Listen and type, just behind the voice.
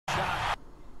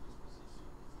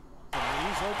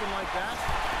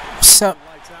What's up?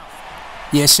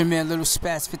 Yeah, it's your man Little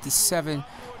Spaz 57.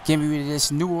 Getting rid of this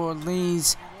New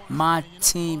Orleans, my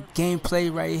team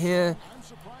gameplay right here.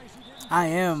 I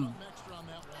am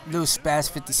Little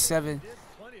Spaz 57.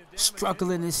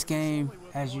 Struggling this game,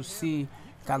 as you see.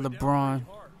 Got LeBron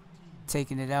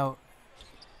taking it out.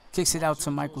 Kicks it out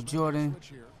to Michael Jordan.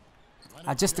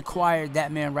 I just acquired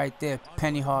that man right there,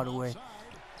 Penny Hardaway,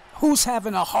 who's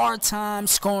having a hard time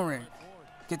scoring.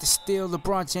 Get the steal.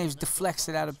 LeBron James deflects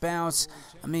it out of bounds.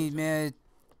 I mean, man,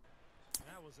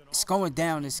 it's going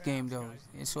down this game, though.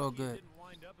 It's all good.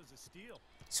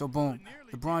 So, boom.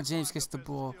 LeBron James gets the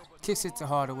ball. Kicks it to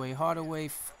Hardaway. Hardaway.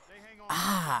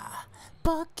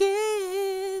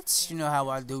 Buckets. You know how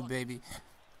I do, baby.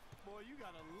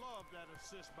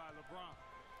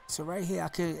 So right here,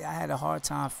 I had a hard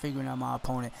time figuring out my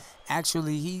opponent.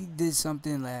 Actually, he did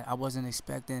something that I wasn't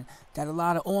expecting, that a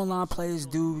lot of online players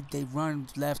do. They run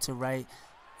left to right.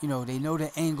 You know, they know the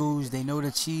angles, they know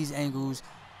the cheese angles.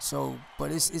 So,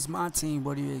 but it's my team.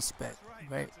 What do you expect,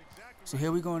 right? So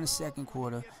here we go in the second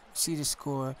quarter. See the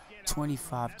score,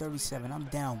 25-37. I'm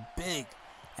down big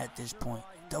at this point.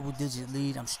 Double-digit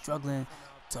lead. I'm struggling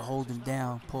to hold him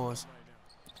down. Pause.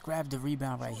 Grab the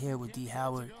rebound right here with D.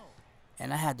 Howard.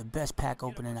 And I had the best pack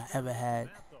opening I ever had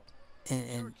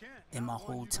in my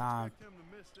whole time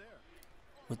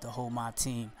with the whole my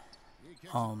team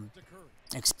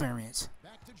experience.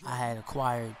 I had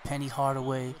acquired Penny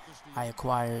Hardaway. I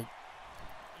acquired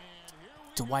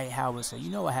Dwight Howard. So you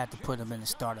know I had to put him in the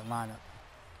starting lineup.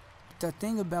 The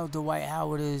thing about Dwight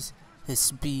Howard is his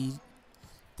speed.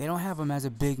 They don't have him as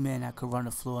a big man that could run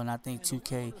the floor, and I think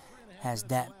 2K has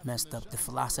that messed up. The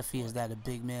philosophy is that a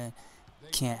big man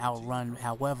can't outrun.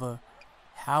 However,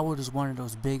 Howard is one of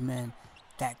those big men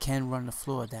that can run the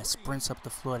floor, that sprints up the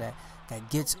floor, that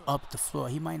gets up the floor.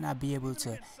 He might not be able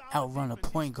to outrun a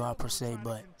point guard per se,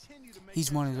 but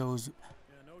he's one of those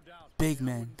big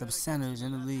men, the centers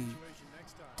in the league,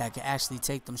 that can actually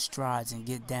take them strides and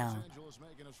get down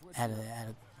at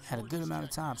a good amount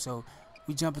of time. So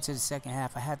we jump into the second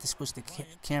half. I had to switch the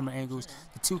camera angles.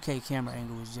 The 2K camera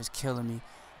angle was just killing me.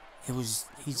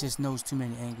 He just knows too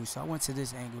many angles. So I went to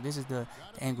this angle. This is the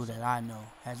angle that I know.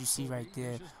 As you see right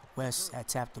there, West had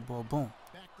tapped the ball. Boom.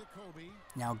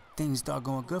 Now things start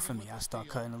going good for me. I start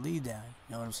cutting the lead down.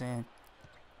 You know what I'm saying?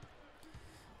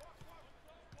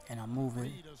 And I move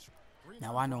it.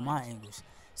 Now I know my angles.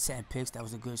 Setting picks. That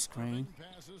was a good screen.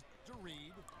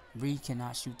 Reed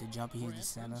cannot shoot the jumper. He's the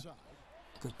center.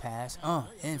 Good pass.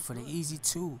 In for the easy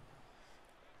two.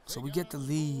 So we get the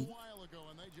lead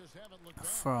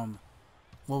from,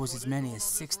 what was as many as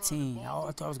 16. I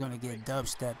thought I was going to get dub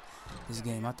step this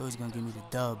game. I thought he was going to give me the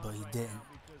dub, but he didn't.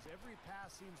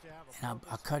 And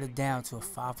I cut it down to a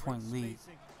 5-point lead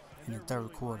in the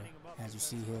third quarter, as you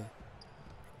see here.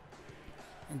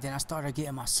 And then I started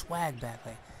getting my swag back.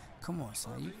 Like, come on,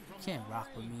 son, you can't rock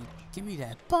with me. Give me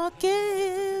that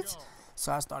buckets.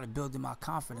 So I started building my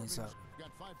confidence up.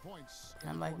 And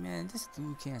I'm like, man, this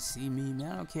dude can't see me,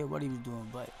 man. I don't care what he was doing,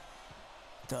 but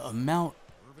the amount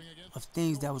of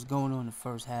things that was going on in the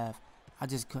first half, I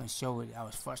just couldn't show it. I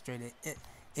was frustrated.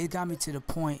 It got me to the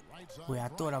point where I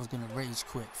thought I was going to rage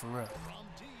quit, for real.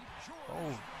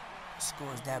 Oh,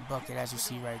 scores that bucket, as you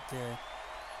see right there.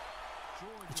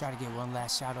 He tried to get one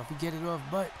last shot off. He get it off,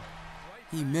 but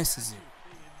he misses it.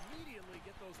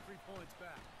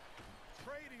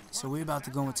 So we're about to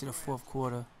go into the fourth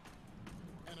quarter.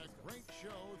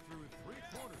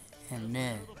 And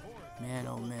man,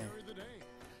 oh man.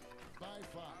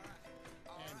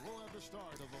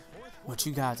 What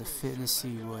you guys are fitting to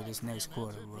see, boy, this next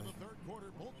quarter, boy.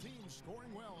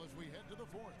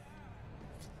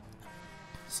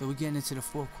 So we're getting into the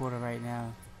fourth quarter right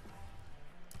now.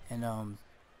 And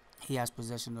he has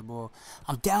possession of the ball.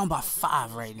 I'm down by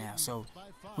 5 right now. So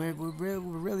we're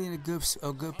really in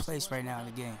a good place right now in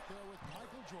the game.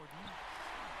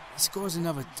 He scores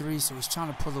another 3, so he's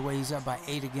trying to pull away. He's up by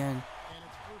 8 again.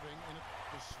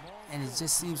 And it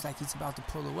just seems like he's about to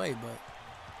pull away,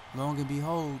 but long and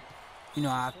behold, you know,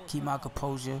 I keep my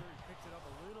composure.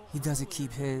 He doesn't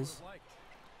keep his.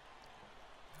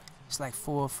 It's like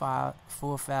 4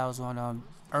 fouls on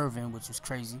Irvin, which was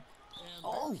crazy.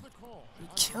 Oh, you're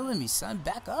killing me, son.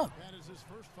 Back up.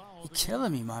 You're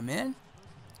killing me, my man.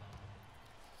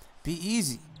 Be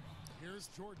easy.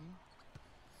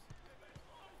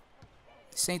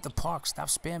 This ain't the park. Stop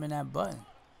spamming that button.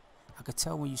 I could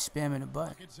tell when you spamming the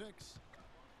button.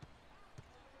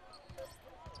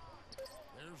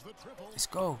 Let's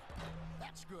go.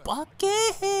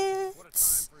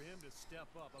 Buckets.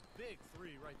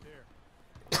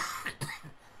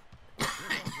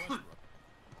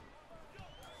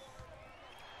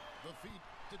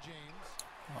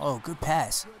 Oh, good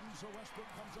pass.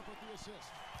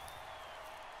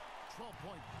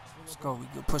 Let's go. We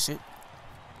can push it.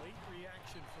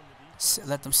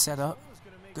 Let them set up.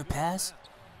 Good pass.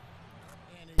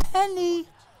 Penny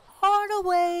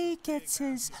Hardaway gets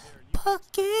his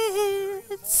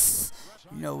buckets.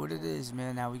 You know what it is,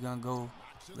 man. Now we're going to go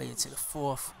lay into the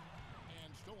fourth.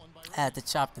 I had to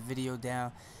chop the video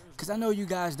down because I know you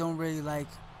guys don't really like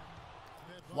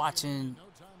watching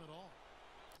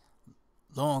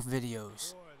long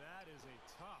videos.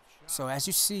 So as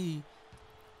you see,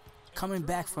 coming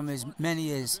back from as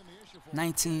many as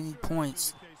 19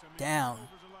 points down,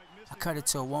 I cut it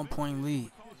to a 1-point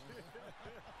lead.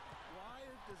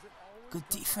 Good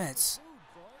defense.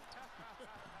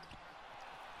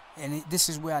 And this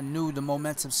is where I knew the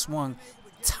momentum swung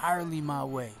entirely my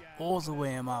way, all the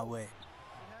way in my way.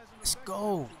 Let's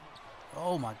go.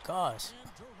 Oh my gosh.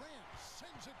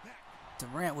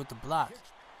 Durant with the block.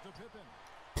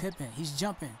 Pippen, he's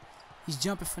jumping. He's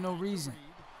jumping for no reason.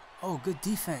 Oh, good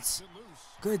defense.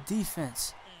 Good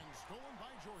defense.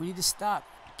 We need to stop.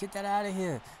 Get that out of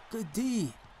here. Good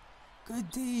D. Good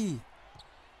D.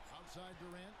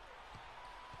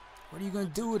 What are you going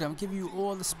to do with it? I'm giving you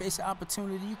all the space and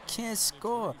opportunity. You can't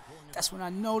score. That's when I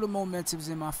know the momentum's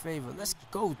in my favor. Let's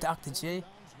go, Dr. J.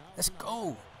 Let's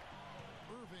go.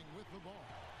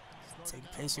 Take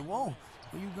it patient. Whoa.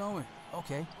 Where you going?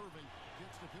 Okay.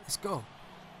 Let's go.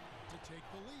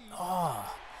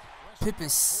 Oh, Pippen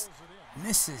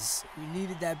misses. We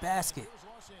needed that basket.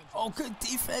 Oh, good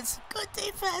defense. Good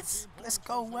defense. Let's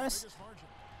go, Wes.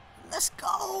 Let's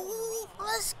go.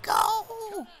 Let's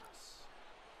go.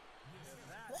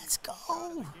 Let's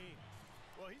go.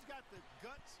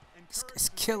 It's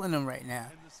killing him right now.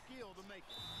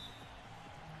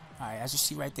 All right, as you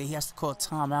see right there, he has to call a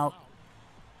timeout.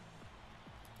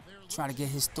 Trying to get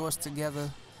his thoughts together,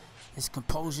 his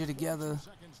composure together.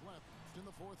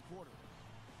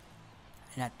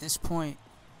 And at this point,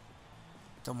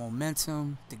 the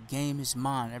momentum, the game is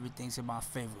mine. Everything's in my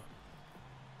favor.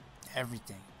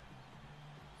 Everything.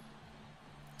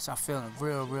 So I'm feeling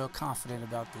real confident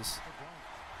about this.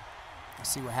 Let's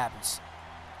see what happens.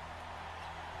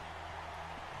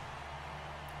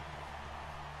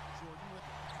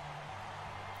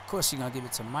 Of course, you're going to give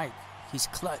it to Mike. He's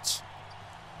clutch.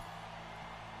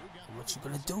 What you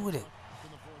going to do with it?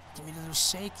 Give me a little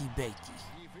shaky bakey.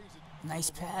 Nice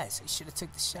pass. He should have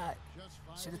took the shot.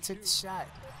 Should have took the shot.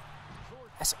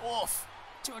 That's off.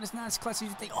 Jordan's not as clutch as you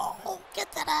think. Oh,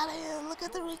 get that out of here. Look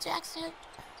at the rejection.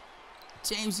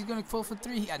 James, he's going to pull for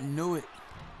three. I knew it.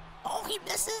 Oh, he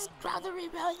misses. Grab the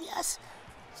rebound. Yes.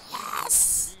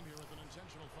 Yes.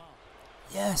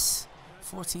 Yes.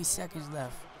 14 seconds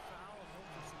left.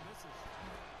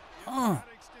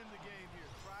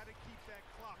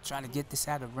 Trying to get this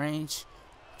out of range.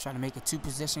 Trying to make a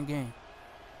two-possession game.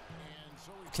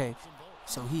 Okay.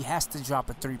 So he has to drop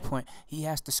a three-point. He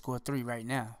has to score three right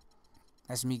now.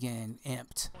 That's me getting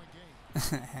amped.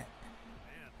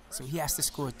 So he has to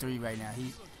score three right now.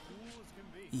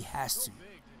 He has to.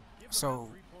 So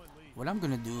what I'm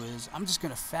going to do is I'm just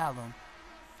going to foul him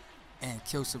and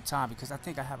kill some time because I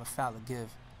think I have a foul to give.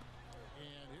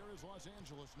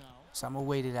 So I'm going to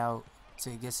wait it out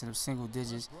till he gets to the single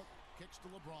digits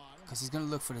because he's going to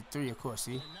look for the three, of course.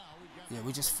 See? Yeah,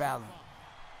 we just fouled him.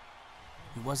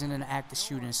 He wasn't in an act of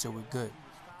shooting, so we're good.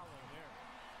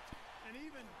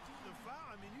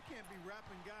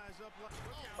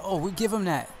 Oh, we give him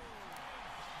that.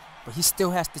 But he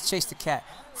still has to chase the cat.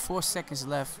 4 seconds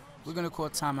left. We're going to call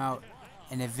timeout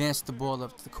and advance the ball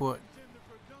up to the court.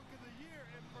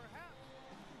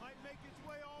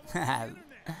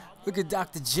 Look at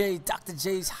Dr. J. Dr.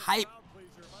 J's hype.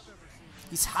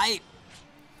 He's hype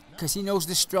because he knows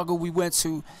the struggle we went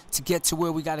to get to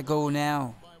where we got to go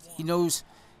now. He knows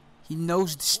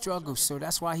the struggle, so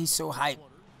that's why he's so hype.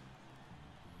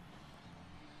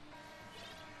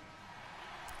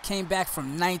 Came back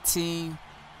from 19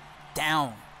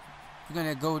 down. We're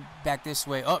going to go back this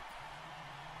way. Up.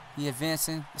 He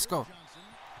advancing. Let's go.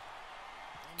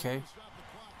 Okay.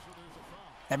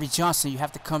 Abby Johnson, you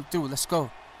have to come through. Let's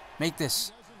go. Make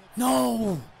this.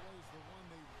 No.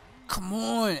 Come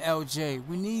on, LJ.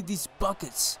 We need these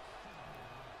buckets.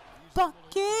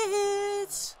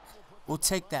 Buckets. We'll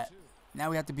take that. Now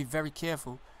we have to be very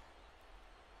careful.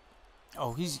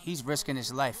 Oh, he's risking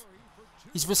his life.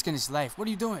 He's risking his life. What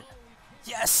are you doing?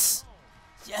 Yes.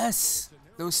 Yes.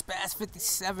 Little Spaz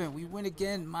 57. We win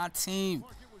again, my team.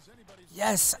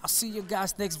 Yes. I'll see you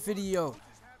guys next video.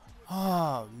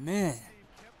 Oh, man.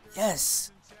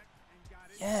 Yes.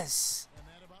 Yes.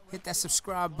 Hit that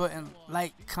subscribe button.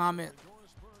 Like, comment.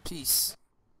 Peace.